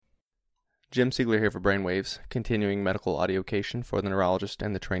Jim Siegler here for BrainWaves, continuing medical audiocation for the neurologist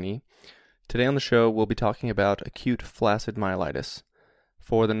and the trainee. Today on the show, we'll be talking about acute flaccid myelitis.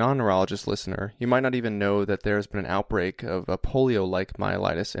 For the non-neurologist listener, you might not even know that there has been an outbreak of a polio-like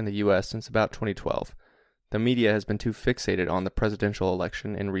myelitis in the U.S. since about 2012. The media has been too fixated on the presidential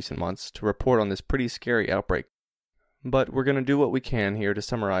election in recent months to report on this pretty scary outbreak. But we're going to do what we can here to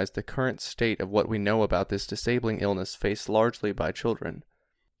summarize the current state of what we know about this disabling illness faced largely by children.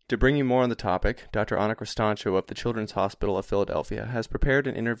 To bring you more on the topic, Dr. Anna Cristancho of the Children's Hospital of Philadelphia has prepared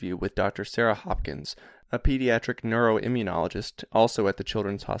an interview with Dr. Sarah Hopkins, a pediatric neuroimmunologist also at the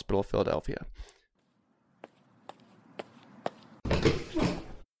Children's Hospital of Philadelphia.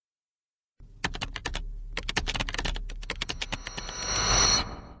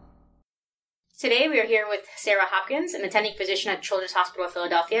 Today we are here with Sarah Hopkins, an attending physician at Children's Hospital of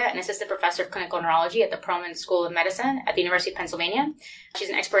Philadelphia and assistant professor of clinical neurology at the Perelman School of Medicine at the University of Pennsylvania. She's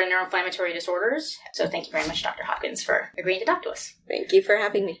an expert in neuroinflammatory disorders. So thank you very much, Dr. Hopkins, for agreeing to talk to us. Thank you for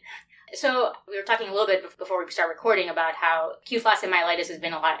having me. So we were talking a little bit before we start recording about how acute flaccid myelitis has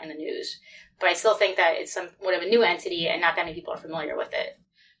been a lot in the news. But I still think that it's somewhat of a new entity and not that many people are familiar with it.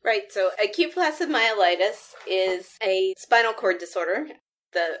 Right. So acute flaccid myelitis is a spinal cord disorder.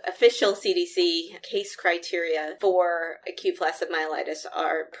 The official CDC case criteria for acute flaccid myelitis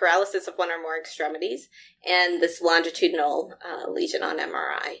are paralysis of one or more extremities and this longitudinal lesion on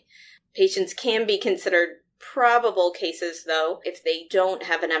MRI. Patients can be considered probable cases, though, if they don't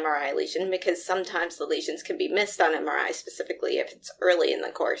have an MRI lesion, because sometimes the lesions can be missed on MRI, specifically if it's early in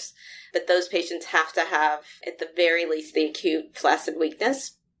the course. But those patients have to have, at the very least, the acute flaccid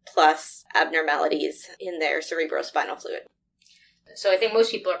weakness plus abnormalities in their cerebrospinal fluid. So I think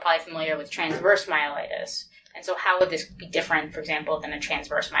most people are probably familiar with transverse myelitis. And so how would this be different, for example, than a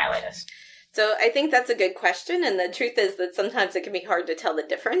transverse myelitis? So I think that's a good question. And the truth is that sometimes it can be hard to tell the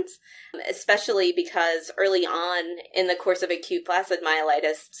difference, especially because early on in the course of acute flaccid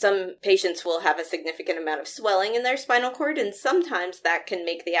myelitis, some patients will have a significant amount of swelling in their spinal cord. And sometimes that can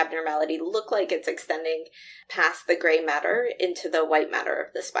make the abnormality look like it's extending past the gray matter into the white matter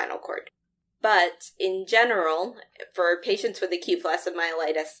of the spinal cord. But in general, for patients with acute flaccid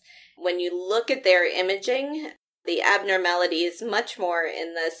myelitis, when you look at their imaging, the abnormality is much more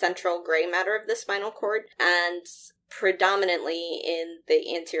in the central gray matter of the spinal cord and predominantly in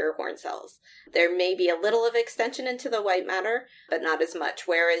the anterior horn cells. There may be a little of extension into the white matter, but not as much.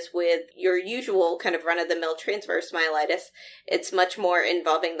 Whereas with your usual kind of run-of-the-mill transverse myelitis, it's much more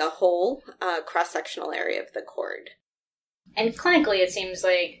involving the whole cross-sectional area of the cord. And clinically, it seems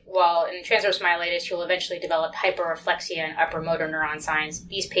like, while in transverse myelitis, you'll eventually develop hyperreflexia and upper motor neuron signs.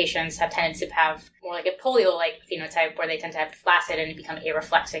 These patients have tended to have more like a polio-like phenotype where they tend to have flaccid and become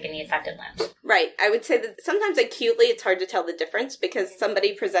areflexic in the affected limbs. Right. I would say that sometimes acutely it's hard to tell the difference because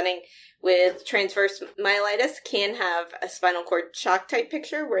somebody presenting with transverse myelitis can have a spinal cord shock type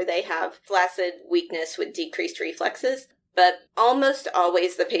picture where they have flaccid weakness with decreased reflexes. But almost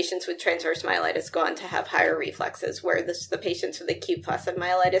always the patients with transverse myelitis go on to have higher reflexes, where the patients with acute flaccid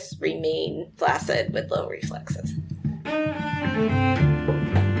myelitis remain flaccid with low reflexes.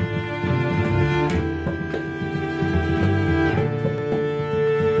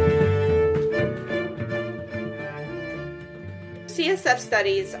 CSF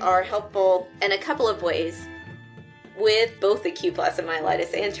studies are helpful in a couple of ways. With both acute flaccid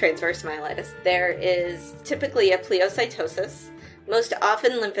myelitis and transverse myelitis, there is typically a pleocytosis, most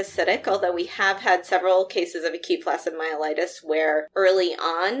often lymphocytic, although we have had several cases of acute flaccid myelitis where early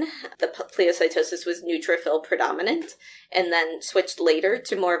on the pleocytosis was neutrophil predominant and then switched later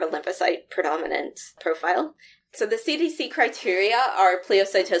to more of a lymphocyte predominant profile. So the CDC criteria are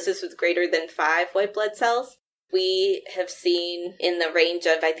pleocytosis with greater than 5 white blood cells. We have seen in the range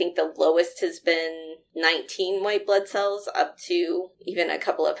of, I think the lowest has been 19 white blood cells up to even a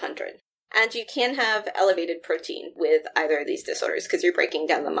couple of hundred. And you can have elevated protein with either of these disorders because you're breaking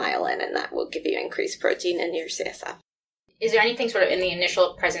down the myelin and that will give you increased protein in your CSF. Is there anything sort of in the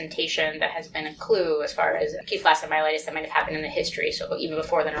initial presentation that has been a clue as far as acute flaccid myelitis that might have happened in the history, so even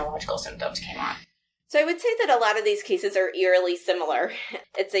before the neurological symptoms came on? So I would say that a lot of these cases are eerily similar.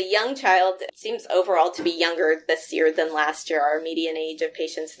 It's a young child. It seems overall to be younger this year than last year. Our median age of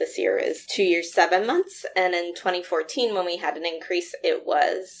patients this year is 2 years, 7 months. And in 2014, when we had an increase, it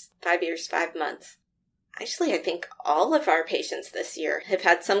was 5 years, 5 months. Actually, I think all of our patients this year have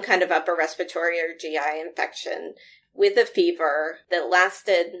had some kind of upper respiratory or GI infection with a fever that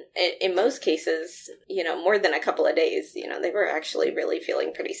lasted, in most cases, more than a couple of days. They were actually really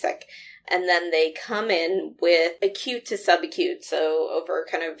feeling pretty sick. And then they come in with acute to subacute, so over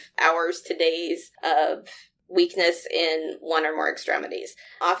kind of hours to days of weakness in one or more extremities.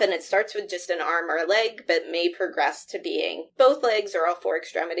 Often it starts with just an arm or a leg, but may progress to being both legs or all four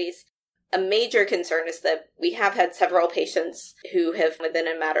extremities. A major concern is that we have had several patients who have, within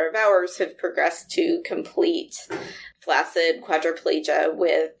a matter of hours, have progressed to complete flaccid quadriplegia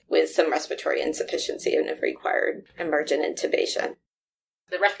with some respiratory insufficiency and have required emergent intubation.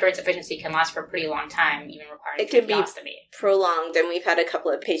 The respiratory insufficiency can last for a pretty long time, even requiring It can be tracheostomy. prolonged, and we've had a couple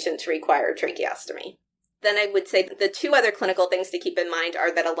of patients require tracheostomy. Then I would say the two other clinical things to keep in mind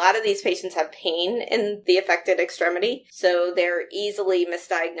are that a lot of these patients have pain in the affected extremity, so they're easily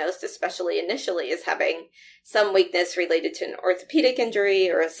misdiagnosed, especially initially, as having some weakness related to an orthopedic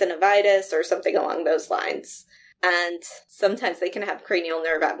injury or a synovitis or something along those lines. And sometimes they can have cranial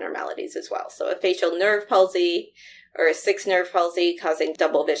nerve abnormalities as well. So a facial nerve palsy or a 6 nerve palsy causing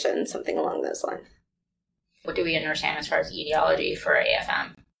double vision, something along those lines. What do we understand as far as etiology for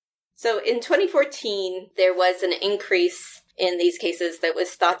AFM? So in 2014, there was an increase in these cases that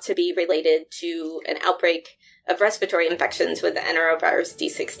was thought to be related to an outbreak of respiratory infections with the enterovirus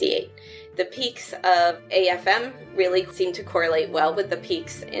D68. The peaks of AFM really seem to correlate well with the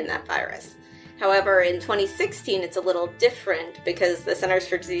peaks in that virus. However, in 2016, it's a little different because the Centers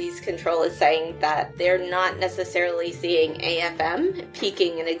for Disease Control is saying that they're not necessarily seeing AFM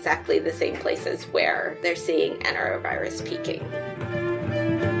peaking in exactly the same places where they're seeing enterovirus peaking.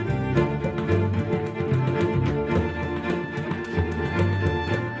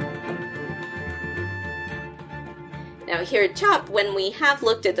 Now here at CHOP, when we have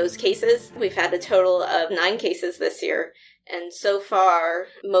looked at those cases, we've had a total of 9 cases this year. And so far,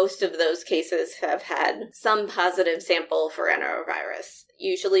 most of those cases have had some positive sample for enterovirus,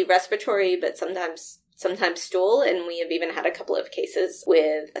 usually respiratory, but sometimes stool. And we have even had a couple of cases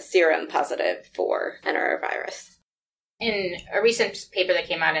with a serum positive for enterovirus. In a recent paper that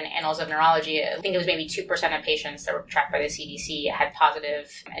came out in Annals of Neurology, I think it was maybe 2% of patients that were tracked by the CDC had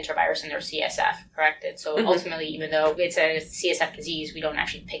positive enterovirus in their CSF, correct? And so ultimately, even though it's a CSF disease, we don't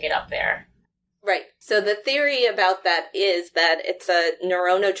actually pick it up there. Right. So the theory about that is that it's a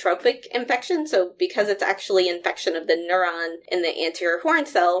neuronotropic infection. So because it's actually infection of the neuron in the anterior horn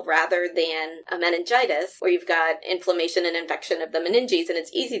cell rather than a meningitis, where you've got inflammation and infection of the meninges, and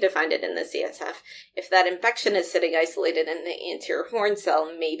it's easy to find it in the CSF. If that infection is sitting isolated in the anterior horn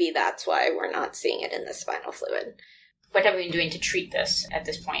cell, maybe that's why we're not seeing it in the spinal fluid. What have we been doing to treat this at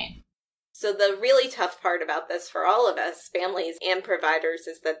this point? So the really tough part about this for all of us, families and providers,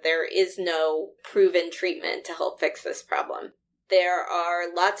 is that there is no proven treatment to help fix this problem. There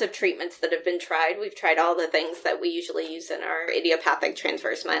are lots of treatments that have been tried. We've tried all the things that we usually use in our idiopathic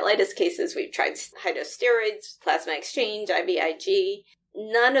transverse myelitis cases. We've tried high-dose steroids, plasma exchange, IVIG.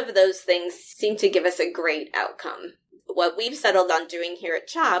 None of those things seem to give us a great outcome. What we've settled on doing here at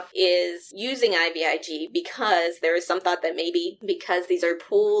CHOP is using IVIG because there is some thought that maybe because these are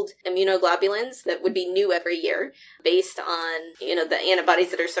pooled immunoglobulins that would be new every year based on, the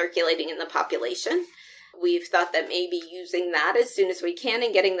antibodies that are circulating in the population. We've thought that maybe using that as soon as we can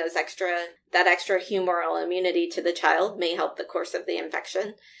and getting that extra humoral immunity to the child may help the course of the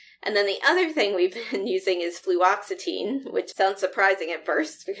infection. And then the other thing we've been using is fluoxetine, which sounds surprising at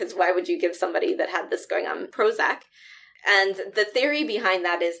first because why would you give somebody that had this going on Prozac? And the theory behind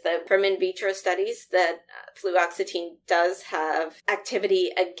that is that from in vitro studies that fluoxetine does have activity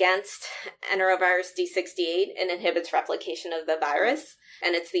against enterovirus D68 and inhibits replication of the virus.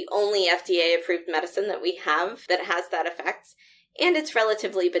 And it's the only FDA-approved medicine that we have that has that effect. And it's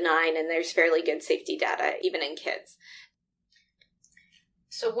relatively benign, and there's fairly good safety data, even in kids.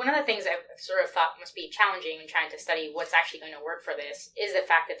 So one of the things I've sort of thought must be challenging in trying to study what's actually going to work for this is the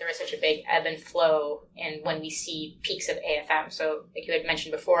fact that there is such a big ebb and flow in when we see peaks of AFM. So like you had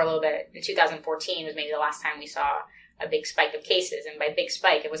mentioned before a little bit, in 2014 was maybe the last time we saw a big spike of cases. And by big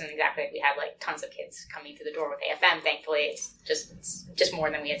spike, it wasn't exactly like we had like tons of kids coming through the door with AFM. Thankfully, it's just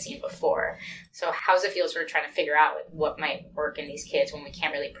more than we had seen before. So how's the field sort of trying to figure out what might work in these kids when we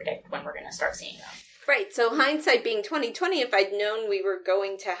can't really predict when we're going to start seeing them? Right. So hindsight being 2020, if I'd known we were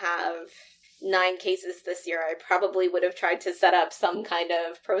going to have 9 cases this year, I probably would have tried to set up some kind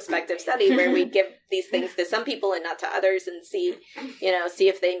of prospective study where we'd give these things to some people and not to others and see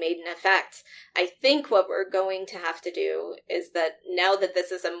if they made an effect. I think what we're going to have to do is that now that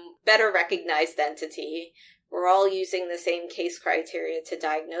this is a better recognized entity, we're all using the same case criteria to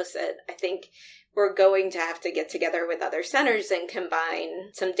diagnose it. I think we're going to have to get together with other centers and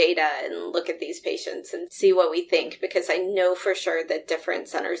combine some data and look at these patients and see what we think, because I know for sure that different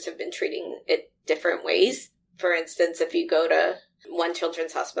centers have been treating it different ways. For instance, if you go to one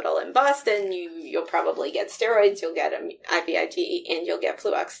children's hospital in Boston, you'll probably get steroids, you'll get IVIG, and you'll get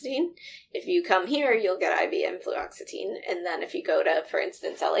fluoxetine. If you come here, you'll get IV and fluoxetine. And then if you go to, for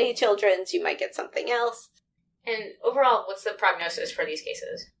instance, LA Children's, you might get something else. And overall, what's the prognosis for these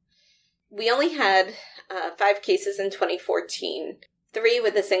cases? We only had 5 cases in 2014, 3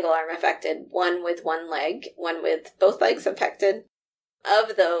 with a single arm affected, 1 with one leg, 1 with both legs affected.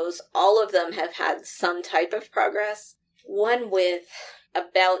 Of those, all of them have had some type of progress. 1 with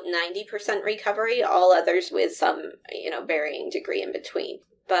about 90% recovery, all others with some, varying degree in between.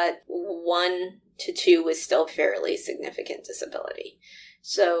 But 1 to 2 was still fairly significant disability.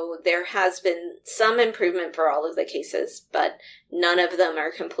 So there has been some improvement for all of the cases, but none of them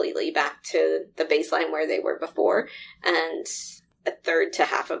are completely back to the baseline where they were before, and a third to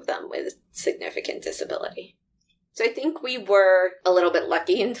half of them with significant disability. So I think we were a little bit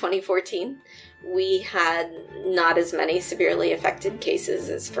lucky in 2014. We had not as many severely affected cases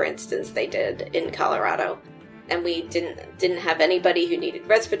as, for instance, they did in Colorado. And we didn't have anybody who needed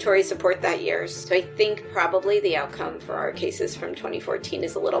respiratory support that year. So I think probably the outcome for our cases from 2014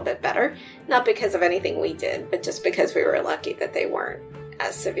 is a little bit better. Not because of anything we did, but just because we were lucky that they weren't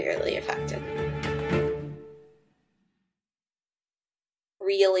as severely affected.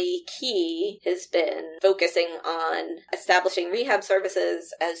 Really key has been focusing on establishing rehab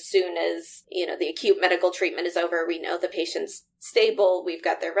services as soon as, the acute medical treatment is over. We know the patient's stable. We've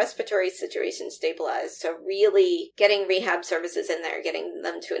got their respiratory situation stabilized. So really getting rehab services in there, getting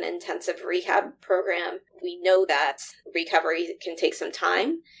them to an intensive rehab program. We know that recovery can take some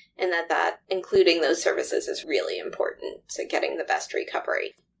time, and that including those services is really important to getting the best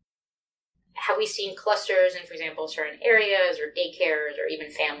recovery. Have we seen clusters in, for example, certain areas or daycares or even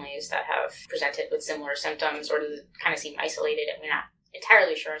families that have presented with similar symptoms, or does it kind of seem isolated and we're not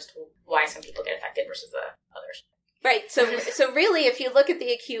entirely sure as to why some people get affected versus the others? Right. So really, if you look at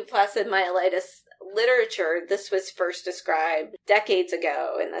the acute flaccid myelitis literature, this was first described decades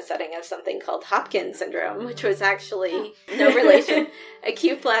ago in the setting of something called Hopkins syndrome, which was actually no relation.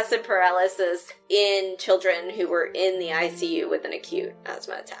 Acute flaccid paralysis in children who were in the ICU with an acute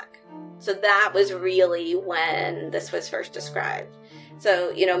asthma attack. So that was really when this was first described.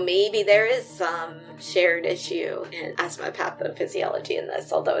 So, maybe there is some shared issue in asthma pathophysiology in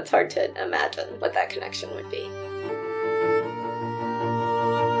this, although it's hard to imagine what that connection would be.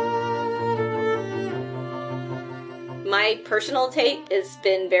 My personal take has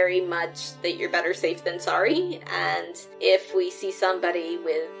been very much that you're better safe than sorry. And if we see somebody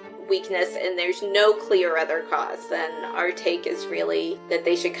with weakness and there's no clear other cause, then our take is really that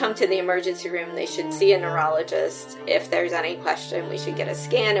they should come to the emergency room, they should see a neurologist. If there's any question, we should get a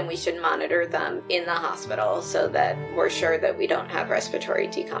scan and we should monitor them in the hospital so that we're sure that we don't have respiratory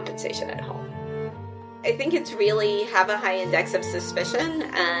decompensation at home. I think it's really have a high index of suspicion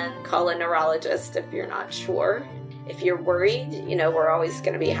and call a neurologist if you're not sure. If you're worried, we're always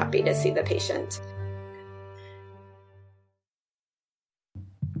going to be happy to see the patient.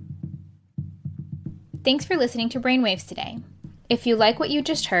 Thanks for listening to BrainWaves today. If you like what you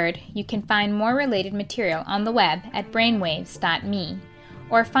just heard, you can find more related material on the web at brainwaves.me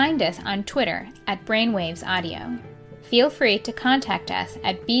or find us on Twitter at BrainWavesAudio. Feel free to contact us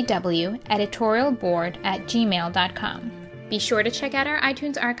at bweditorialboard@gmail.com. Be sure to check out our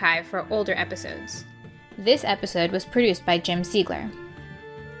iTunes archive for older episodes. This episode was produced by Jim Siegler.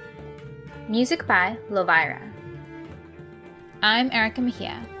 Music by Lovira. I'm Erica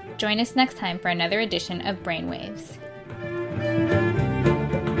Mejia. Join us next time for another edition of BrainWaves.